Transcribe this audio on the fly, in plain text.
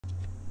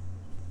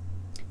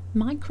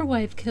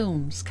Microwave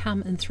kilns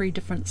come in 3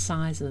 different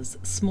sizes: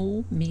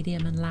 small,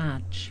 medium and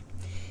large.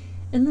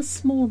 In the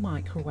small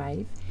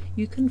microwave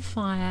you can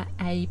fire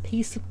a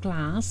piece of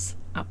glass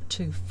up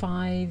to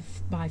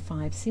 5 by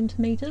 5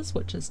 centimeters,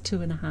 which is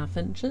 2.5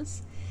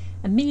 inches.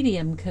 A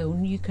medium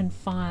kiln you can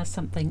fire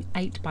something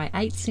 8 by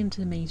 8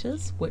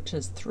 centimeters, which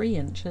is 3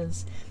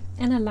 inches,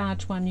 and a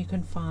large one you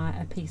can fire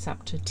a piece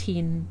up to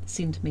 10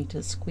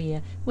 centimeters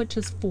square, which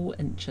is 4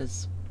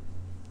 inches.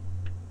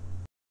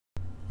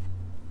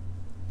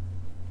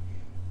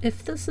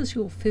 If this is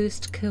your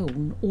first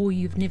kiln or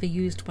you've never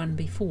used one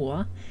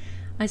before,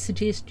 I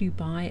suggest you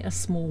buy a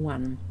small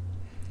one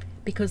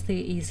because they're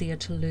easier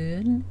to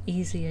learn,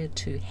 easier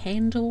to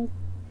handle,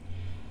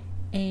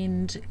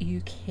 and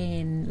you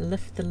can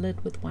lift the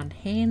lid with one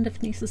hand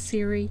if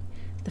necessary.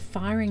 The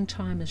firing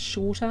time is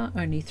shorter,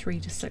 only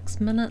 3 to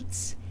 6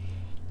 minutes,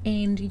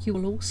 and you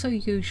will also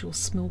use your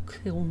small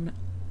kiln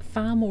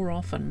far more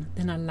often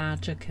than a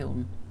larger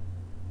kiln.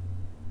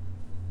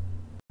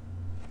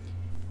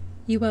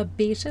 You are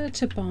better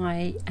to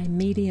buy a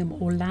medium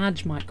or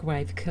large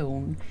microwave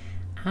kiln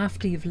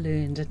after you've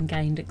learned and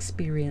gained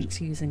experience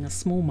using a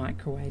small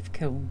microwave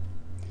kiln.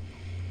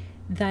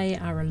 They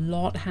are a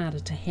lot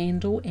harder to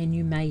handle and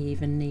you may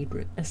even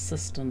need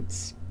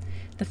assistance.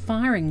 The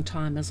firing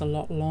time is a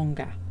lot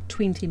longer,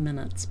 20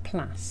 minutes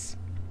plus.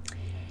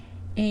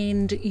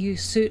 And you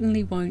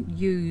certainly won't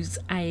use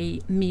a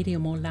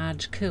medium or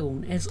large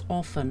kiln as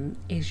often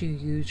as you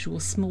use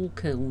your small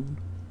kiln.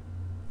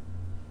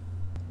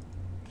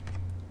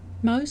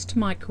 Most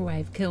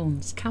microwave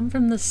kilns come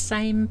from the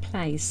same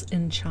place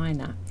in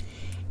China,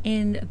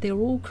 and they're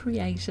all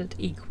created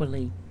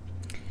equally.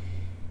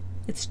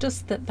 It's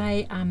just that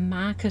they are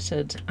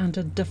marketed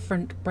under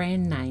different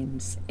brand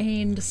names,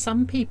 and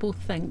some people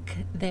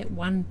think that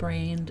one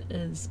brand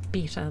is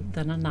better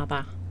than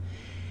another,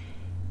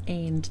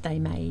 and they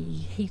may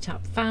heat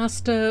up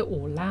faster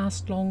or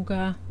last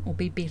longer or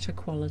be better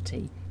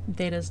quality.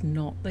 That is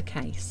not the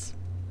case.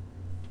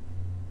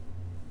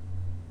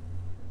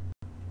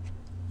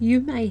 You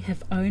may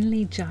have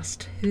only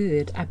just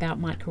heard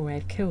about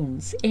microwave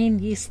kilns, and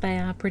yes, they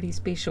are pretty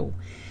special,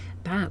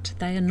 but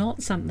they are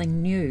not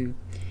something new.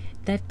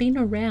 They've been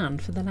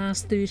around for the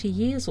last 30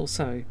 years or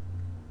so.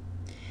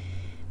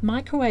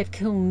 Microwave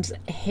kilns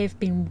have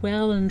been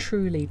well and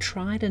truly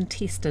tried and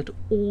tested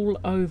all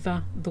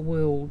over the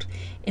world,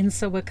 and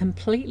so are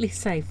completely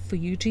safe for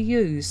you to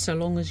use so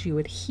long as you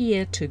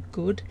adhere to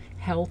good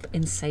health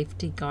and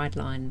safety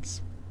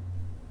guidelines.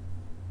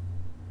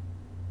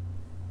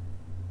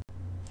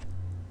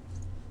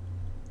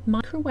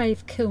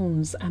 Microwave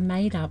kilns are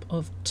made up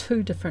of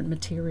 2 different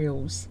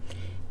materials.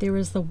 There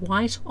is the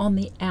white on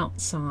the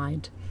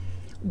outside,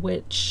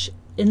 which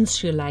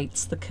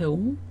insulates the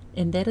kiln,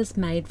 and that is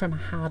made from a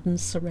hardened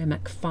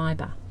ceramic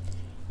fibre.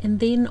 And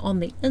then on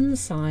the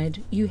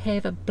inside you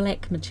have a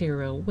black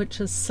material,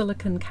 which is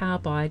silicon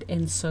carbide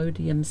and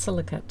sodium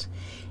silicate,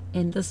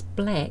 and this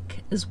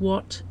black is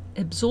what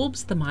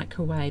absorbs the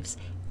microwaves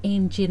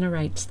and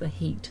generates the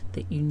heat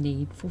that you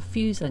need for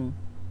fusing.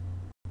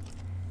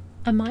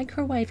 A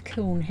microwave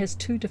kiln has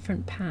 2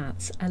 different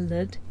parts, a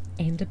lid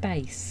and a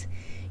base.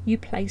 You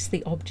place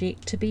the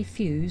object to be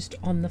fused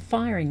on the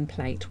firing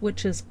plate,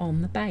 which is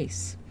on the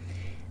base.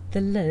 The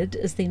lid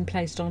is then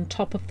placed on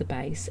top of the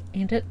base,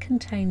 and it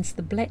contains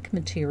the black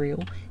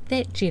material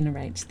that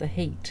generates the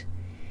heat.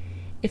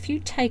 If you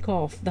take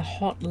off the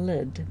hot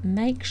lid,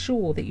 make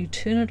sure that you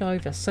turn it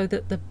over so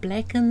that the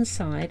black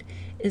inside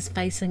is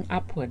facing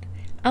upward.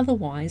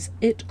 Otherwise,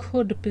 it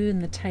could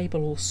burn the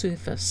table or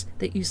surface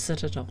that you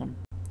sit it on.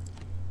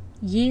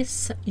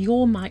 Yes,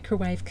 your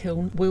microwave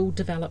kiln will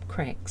develop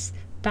cracks,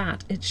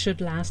 but it should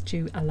last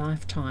you a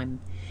lifetime.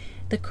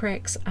 The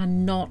cracks are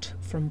not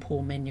from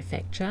poor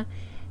manufacture,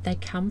 they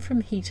come from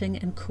heating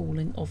and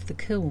cooling of the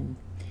kiln.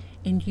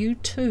 And you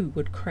too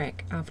would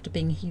crack after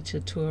being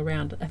heated to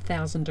around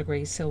 1000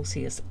 degrees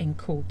Celsius and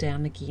cooled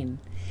down again.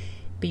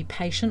 Be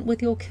patient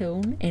with your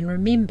kiln and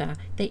remember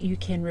that you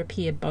can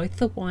repair both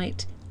the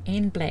white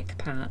and black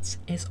parts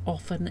as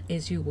often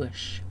as you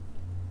wish.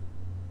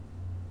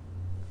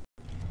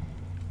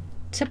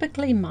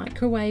 Typically,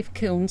 microwave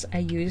kilns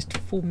are used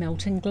for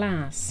melting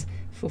glass,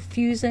 for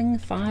fusing,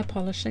 fire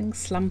polishing,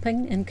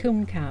 slumping and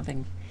kiln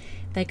carving.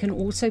 They can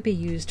also be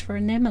used for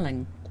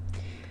enameling.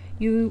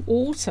 You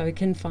also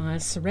can fire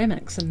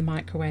ceramics in the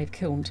microwave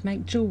kiln to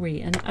make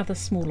jewellery and other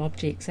small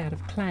objects out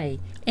of clay,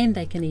 and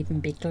they can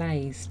even be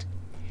glazed.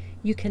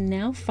 You can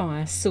now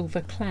fire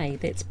silver clay,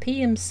 that's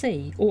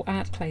PMC or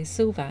art clay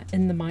silver,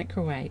 in the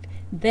microwave.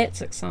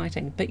 That's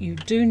exciting, but you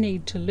do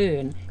need to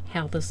learn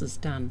how this is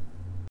done.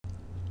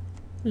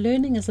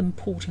 Learning is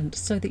important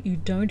so that you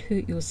don't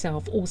hurt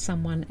yourself or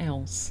someone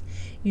else.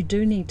 You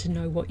do need to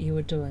know what you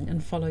are doing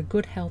and follow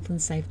good health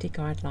and safety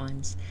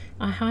guidelines.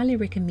 I highly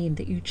recommend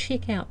that you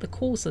check out the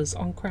courses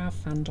on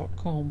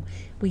craftfun.com,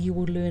 where you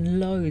will learn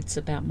loads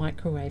about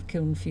microwave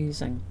kiln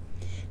fusing.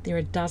 There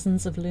are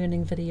dozens of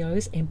learning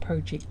videos and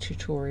project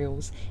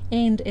tutorials,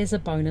 and as a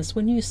bonus,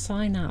 when you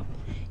sign up,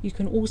 you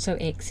can also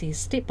access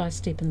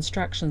step-by-step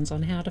instructions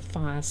on how to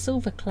fire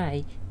silver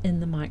clay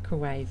in the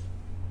microwave.